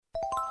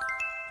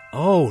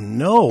Oh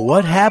no,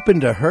 what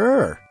happened to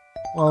her?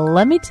 Well,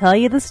 let me tell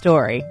you the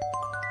story.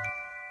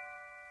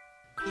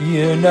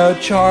 You know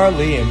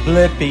Charlie and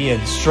Blippy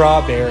and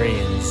Strawberry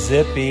and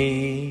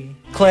Zippy,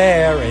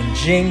 Claire and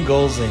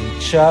Jingles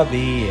and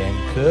Chubby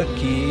and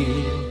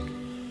Cookie.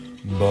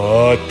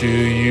 But do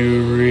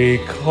you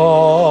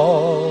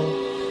recall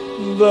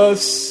the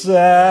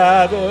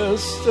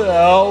saddest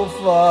elf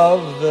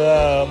of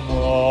them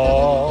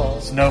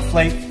all?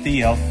 Snowflake,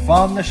 the elf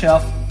on the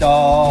shelf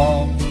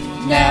doll,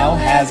 now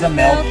has a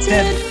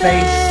melted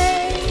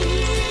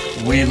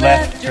face. We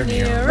left her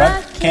near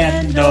a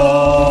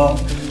candle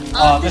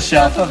on the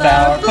shelf of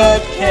our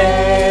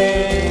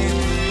bookcase.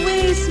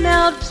 We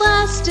smelled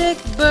plastic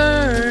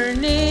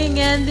burning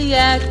and the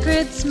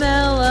acrid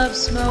smell of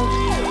smoke.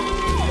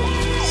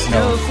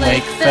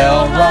 Snowflake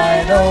fell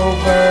right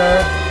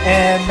over,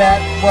 and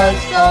that was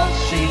all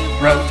she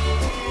wrote.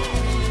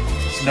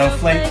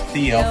 Snowflake,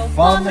 the elf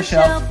on the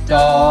shelf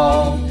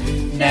doll,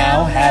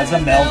 now has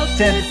a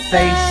melted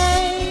face.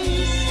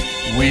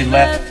 We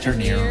left her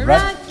near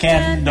a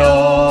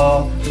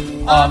candle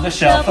on the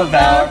shelf of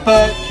our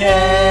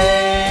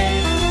bookcase.